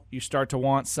emotional, you start to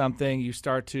want something, you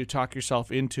start to talk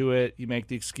yourself into it, you make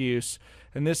the excuse.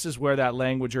 And this is where that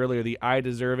language earlier, the I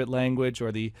deserve it language,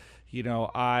 or the,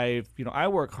 I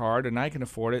work hard and I can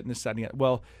afford it and this, that, and the other.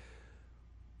 Well,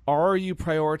 are you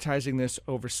prioritizing this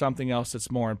over something else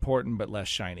that's more important but less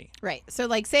shiny? Right. So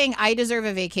like saying I deserve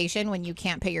a vacation when you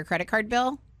can't pay your credit card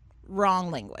bill,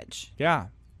 wrong language. Yeah.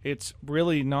 It's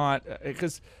really not,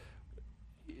 because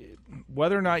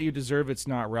whether or not you deserve it's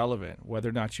not relevant. Whether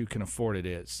or not you can afford it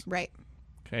is. Right.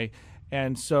 Okay.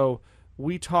 And so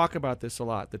we talk about this a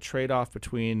lot, the trade-off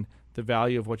between the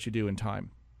value of what you do and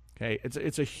time. Okay.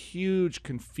 It's a huge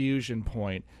confusion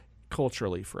point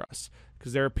culturally for us,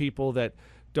 because there are people that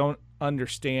don't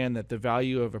understand that the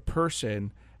value of a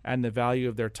person and the value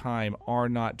of their time are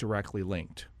not directly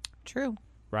linked. True.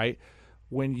 Right?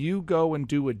 When you go and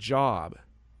do a job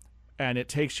and it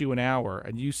takes you an hour,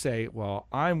 and you say, well,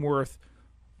 I'm worth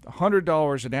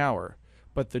 $100 an hour,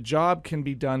 but the job can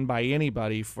be done by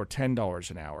anybody for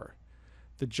 $10 an hour.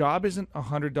 The job isn't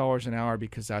 $100 an hour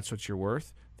because that's what you're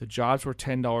worth. The job's worth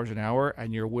 $10 an hour,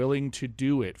 and you're willing to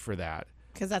do it for that.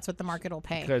 Because that's what the market will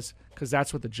pay. Because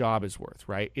that's what the job is worth,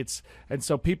 right? And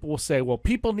so people will say, well,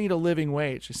 people need a living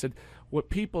wage. I said, what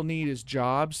people need is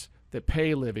jobs that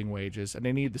pay living wages, and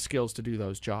they need the skills to do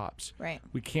those jobs. Right.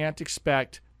 We can't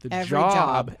expect the Every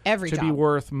job to be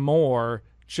worth more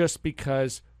just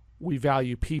because we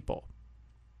value people,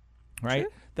 right?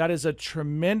 Sure. That is a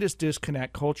tremendous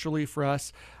disconnect culturally for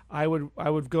us. I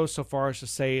would go so far as to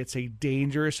say it's a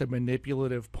dangerous and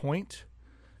manipulative point,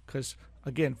 because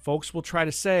again, folks will try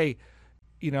to say,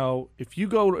 if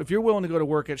you're willing to go to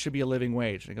work, it should be a living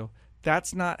wage. And I go,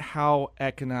 that's not how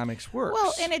economics works.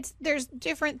 Well, and there's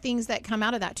different things that come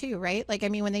out of that too, right? Like, I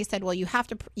mean, when they said, well, you have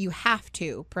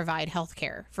to provide health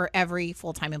care for every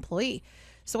full-time employee.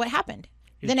 So what happened?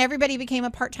 Then everybody became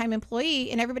a part-time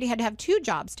employee, and everybody had to have 2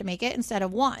 jobs to make it instead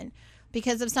of 1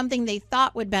 because of something they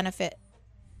thought would benefit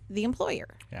the employer.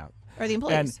 Yeah. Or the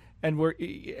employees.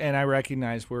 And I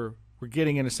recognize we're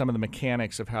getting into some of the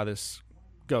mechanics of how this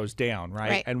goes down,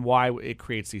 right? And why it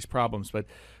creates these problems. But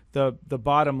the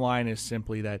bottom line is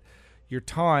simply that your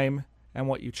time and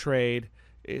what you trade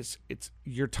it's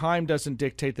your time doesn't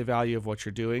dictate the value of what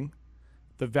you're doing.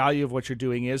 The value of what you're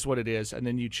doing is what it is, and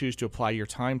then you choose to apply your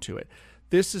time to it.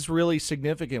 This is really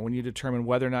significant when you determine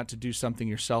whether or not to do something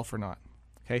yourself or not.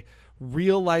 Okay?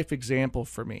 Real life example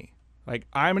for me. Like,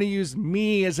 I'm going to use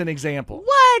me as an example.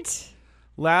 What?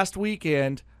 Last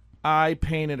weekend, I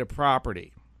painted a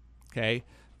property, okay,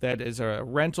 that is a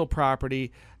rental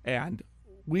property, and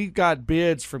we got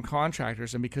bids from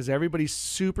contractors, and because everybody's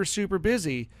super, super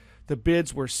busy, the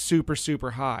bids were super,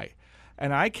 super high.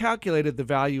 And I calculated the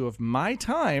value of my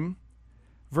time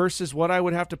versus what I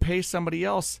would have to pay somebody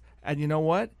else, and you know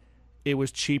what? It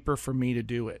was cheaper for me to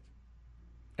do it.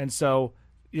 And so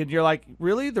you're like,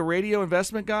 really? The radio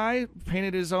investment guy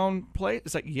painted his own place?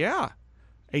 It's like, yeah,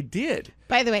 I did.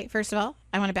 By the way, first of all,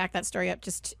 I want to back that story up,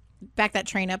 just back that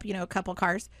train up, a couple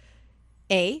cars.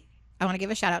 I want to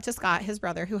give a shout out to Scott, his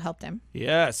brother, who helped him.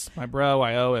 Yes, my bro,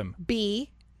 I owe him.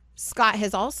 B, Scott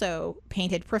has also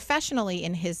painted professionally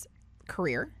in his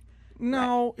career.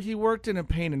 No, he worked in a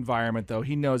paint environment, though.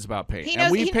 He knows about paint.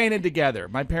 And we painted together.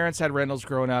 My parents had rentals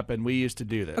growing up, and we used to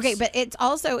do this. Okay, but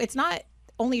it's not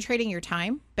only trading your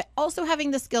time, but also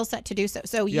having the skill set to do so.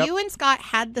 So you and Scott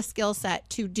had the skill set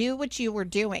to do what you were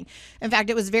doing. In fact,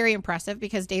 it was very impressive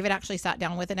because David actually sat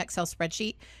down with an Excel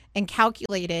spreadsheet and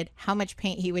calculated how much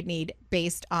paint he would need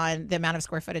based on the amount of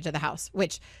square footage of the house,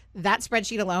 which that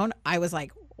spreadsheet alone, I was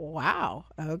like, wow,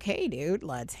 okay, dude,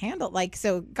 let's handle.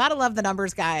 So gotta love the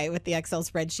numbers guy with the Excel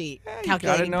spreadsheet calculating paint. You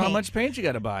gotta know how much paint you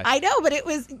gotta buy. I know,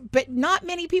 but not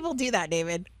many people do that,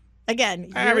 David.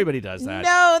 Again, everybody does that.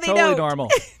 No, they don't.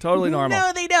 Totally normal.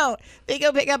 No, they don't. They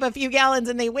go pick up a few gallons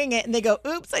and they wing it and they go,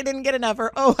 oops, I didn't get enough,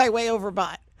 or oh, I way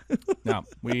overbought. No,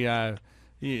 we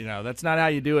that's not how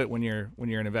you do it when you're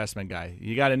an investment guy.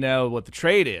 You got to know what the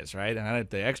trade is, right? And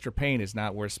the extra paint is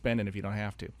not worth spending if you don't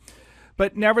have to.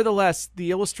 But nevertheless,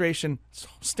 the illustration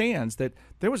stands that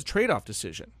there was a trade-off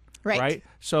decision, right?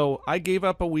 So I gave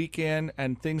up a weekend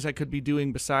and things I could be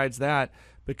doing besides that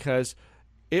because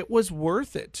it was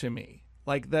worth it to me.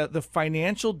 Like the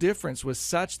financial difference was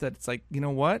such that it's like, you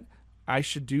know what? I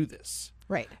should do this.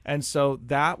 Right. And so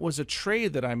that was a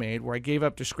trade that I made where I gave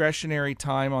up discretionary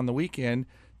time on the weekend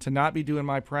to not be doing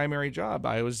my primary job.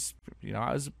 I was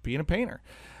being a painter.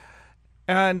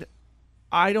 And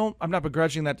I'm not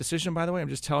begrudging that decision, by the way. I'm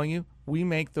just telling you, we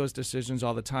make those decisions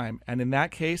all the time. And in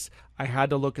that case, I had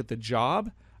to look at the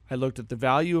job. I looked at the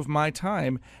value of my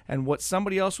time, and what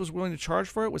somebody else was willing to charge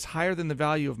for it was higher than the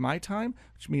value of my time,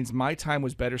 which means my time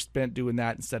was better spent doing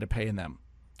that instead of paying them.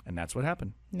 And that's what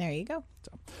happened. There you go.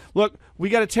 So, look, we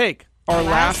got to take our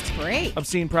last break.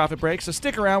 Obscene Profit break. So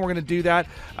stick around. We're going to do that.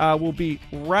 We'll be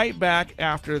right back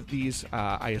after these,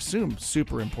 I assume,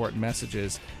 super important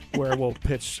messages where we'll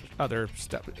pitch other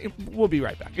stuff. We'll be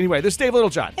right back. Anyway, this is Dave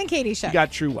Littlejohn. And Katie Shuck. You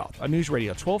got True Wealth on News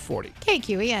Radio 1240.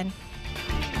 KQEN.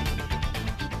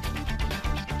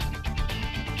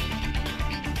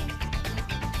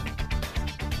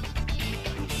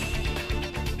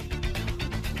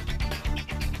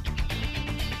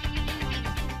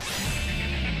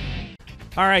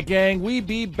 All right, gang, we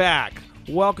be back.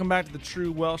 Welcome back to the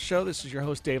True Wealth Show. This is your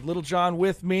host, Dave Littlejohn.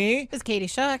 With me is Katie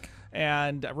Shuck.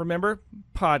 And remember,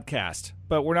 podcast.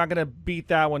 But we're not going to beat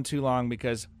that one too long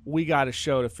because we got a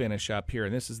show to finish up here,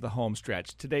 and this is the home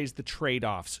stretch. Today's the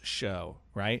trade-offs show,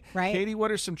 right? Right. Katie, what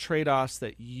are some trade-offs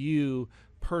that you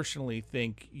personally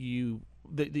think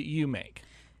that you make?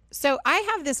 So I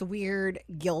have this weird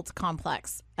guilt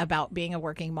complex about being a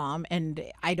working mom, and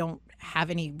I don't have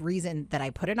any reason that I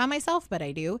put it on myself, but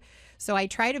I do. So I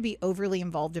try to be overly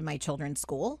involved in my children's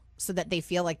school so that they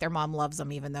feel like their mom loves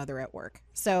them even though they're at work.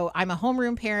 So I'm a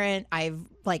homeroom parent. I've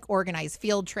organized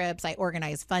field trips. I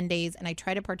organize fun days, and I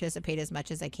try to participate as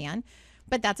much as I can.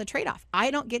 But that's a trade-off. I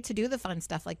don't get to do the fun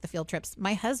stuff like the field trips.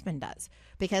 My husband does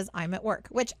because I'm at work,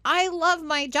 which I love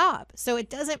my job. So it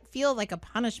doesn't feel like a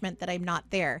punishment that I'm not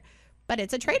there, but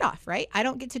it's a trade-off, right? I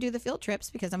don't get to do the field trips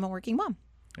because I'm a working mom.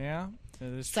 Yeah, that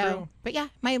is So, true. but yeah,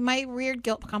 my weird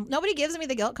guilt, nobody gives me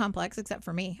the guilt complex except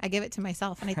for me. I give it to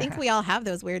myself. And I think we all have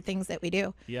those weird things that we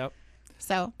do. Yep.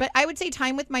 So, but I would say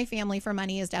time with my family for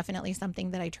money is definitely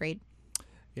something that I trade.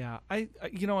 Yeah, I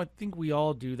think we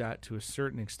all do that to a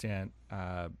certain extent.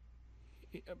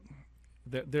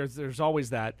 There's always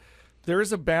that. There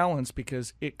is a balance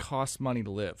because it costs money to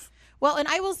live. Well, and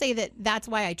I will say that that's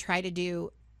why I try to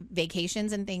do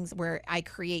vacations and things where I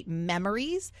create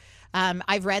memories.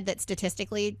 I've read that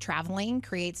statistically traveling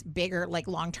creates bigger,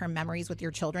 long-term memories with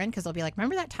your children because they'll be like,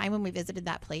 remember that time when we visited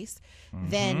that place?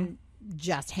 Than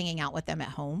just hanging out with them at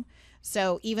home.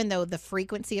 So even though the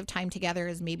frequency of time together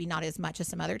is maybe not as much as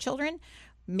some other children,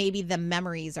 maybe the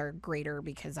memories are greater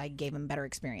because I gave them better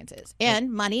experiences.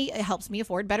 And money helps me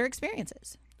afford better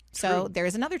experiences. So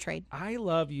there's another trade. I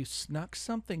love you snuck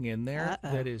something in there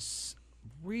that is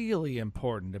really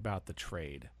important about the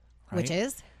trade. Right? Which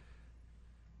is?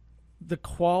 The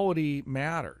quality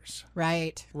matters.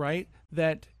 Right. Right?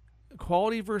 That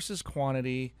quality versus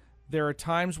quantity. There are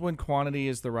times when quantity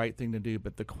is the right thing to do,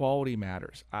 but the quality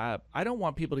matters. I don't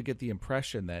want people to get the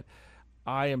impression that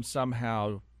I am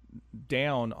somehow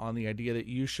down on the idea that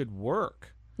you should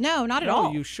work. No, not at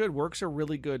all. You should. Work's a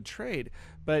really good trade.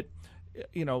 But,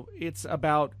 it's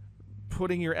about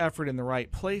putting your effort in the right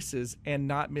places and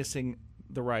not missing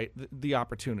the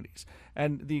opportunities.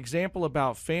 And the example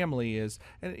about family is,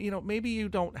 and maybe you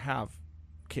don't have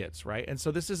kids, right? And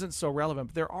so this isn't so relevant,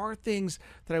 but there are things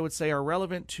that I would say are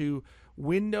relevant to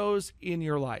windows in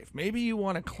your life. Maybe you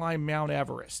want to climb Mount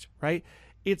Everest, right?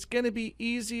 It's going to be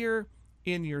easier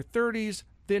in your 30s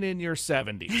than in your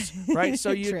 70s, right?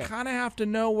 So you kind of have to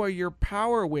know where your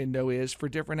power window is for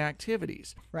different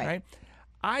activities, right?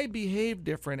 I behave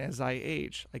different as I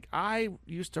age. I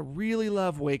used to really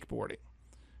love wakeboarding,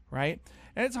 right?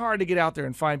 And it's hard to get out there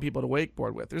and find people to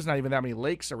wakeboard with. There's not even that many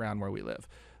lakes around where we live.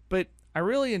 But I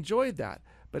really enjoyed that.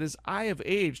 But as I have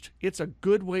aged, it's a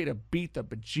good way to beat the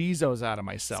bejesus out of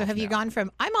myself. So have you gone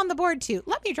from, I'm on the board to,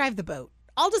 let me drive the boat.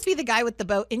 I'll just be the guy with the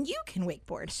boat and you can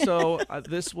wakeboard. So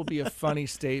this will be a funny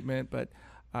statement, but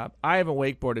I haven't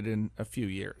wakeboarded in a few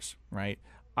years, right?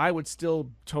 I would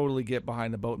still totally get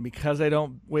behind the boat. And because I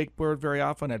don't wakeboard very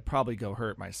often, I'd probably go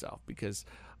hurt myself because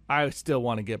I still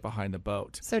want to get behind the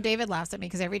boat. So David laughs at me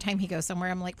because every time he goes somewhere,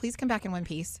 I'm like, please come back in one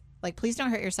piece. Please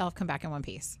don't hurt yourself. Come back in one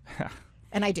piece.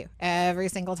 And I do. Every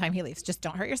single time he leaves. Just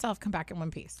don't hurt yourself. Come back in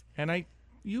one piece. And I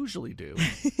usually do.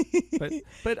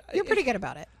 but you're pretty good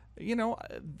about it.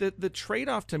 The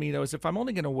trade-off to me, though, is if I'm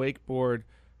only going to wakeboard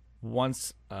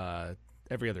once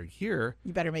every other year,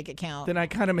 you better make it count. Then I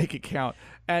kind of make it count.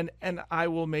 And I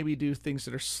will maybe do things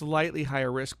that are slightly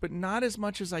higher risk, but not as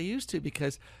much as I used to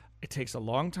because it takes a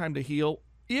long time to heal,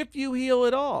 if you heal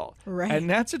at all. Right. And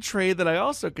that's a trade that I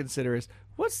also consider is,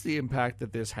 what's the impact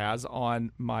that this has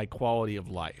on my quality of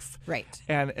life? Right.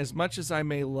 And as much as I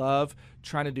may love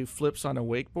trying to do flips on a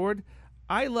wakeboard,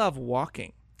 I love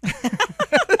walking.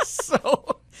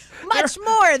 So much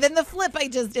more than the flip I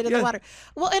just did in the water.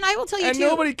 Well, and I will tell you and too.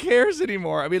 Nobody cares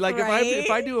anymore. I mean, right? if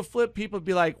I do a flip, people would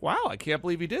be like, "Wow, I can't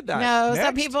believe you did that." No, Next.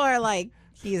 some people are like,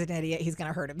 "He's an idiot. He's going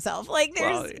to hurt himself."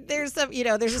 There's some,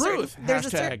 there's truth. There's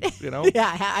hashtag, a certain,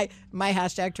 yeah, my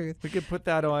hashtag truth. We could put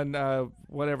that on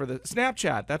whatever the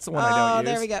Snapchat. That's the one I don't use.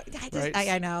 Oh, there we go.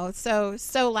 I know.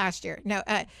 So last year, no.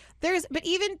 But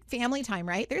even family time,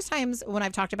 right? There's times when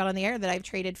I've talked about on the air that I've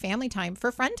traded family time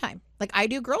for friend time. I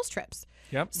do girls trips.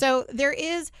 Yep. So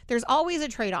there's always a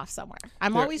trade-off somewhere.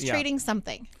 I'm always trading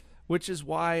something. Which is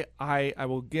why I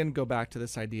will again go back to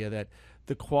this idea that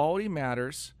the quality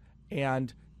matters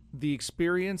and the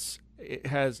experience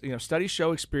has, studies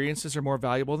show experiences are more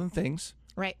valuable than things.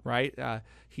 Right. Right.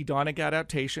 Hedonic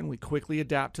adaptation. We quickly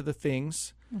adapt to the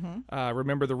things. Mm-hmm.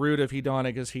 Remember, the root of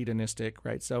hedonic is hedonistic,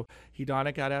 right? So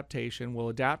hedonic adaptation will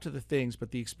adapt to the things,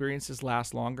 but the experiences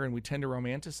last longer, and we tend to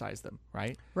romanticize them,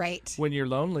 right? Right. When you're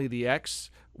lonely, the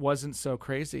ex wasn't so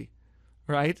crazy,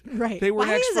 right? Right. They were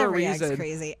Why ex is for a every reason. Ex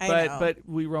crazy? I know. But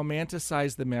we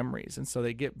romanticize the memories, and so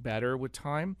they get better with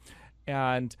time.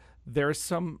 And there's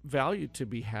some value to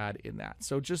be had in that.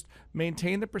 So just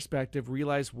maintain the perspective,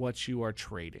 realize what you are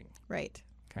trading. Right.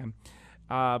 Okay.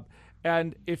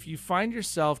 And if you find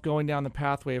yourself going down the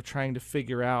pathway of trying to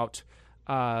figure out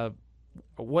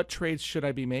what trades should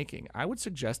I be making, I would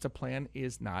suggest a plan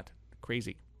is not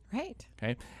crazy. Right.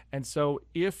 Okay. And so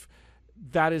if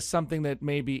that is something that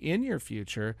may be in your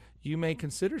future, you may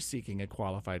consider seeking a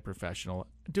qualified professional.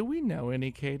 Do we know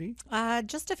any, Katie?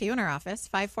 Just a few in our office,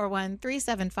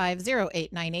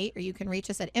 541-375-0898, or you can reach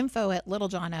us at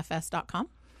info@littlejohnfs.com.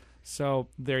 So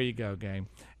there you go, gang.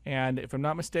 And if I'm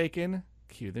not mistaken,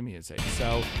 cue the music.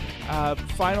 So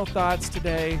final thoughts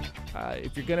today.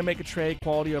 If you're going to make a trade,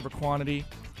 quality over quantity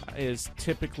is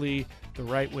typically the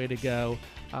right way to go.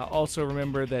 Also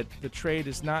remember that the trade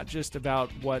is not just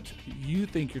about what you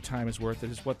think your time is worth,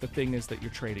 it is what the thing is that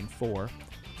you're trading for.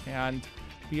 And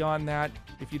beyond that,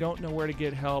 if you don't know where to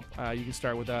get help, you can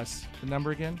start with us. The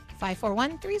number again?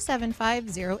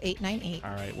 541-375-0898.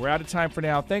 All right, we're out of time for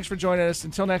now. Thanks for joining us.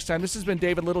 Until next time, this has been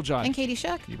David Littlejohn. And Katie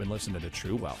Shook. You've been listening to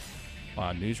True Wealth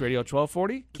on News Radio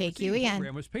 1240. KQEN. The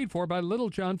program was paid for by Little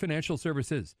John Financial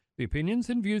Services. The opinions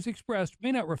and views expressed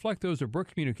may not reflect those of Brooke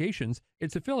Communications,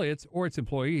 its affiliates, or its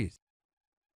employees.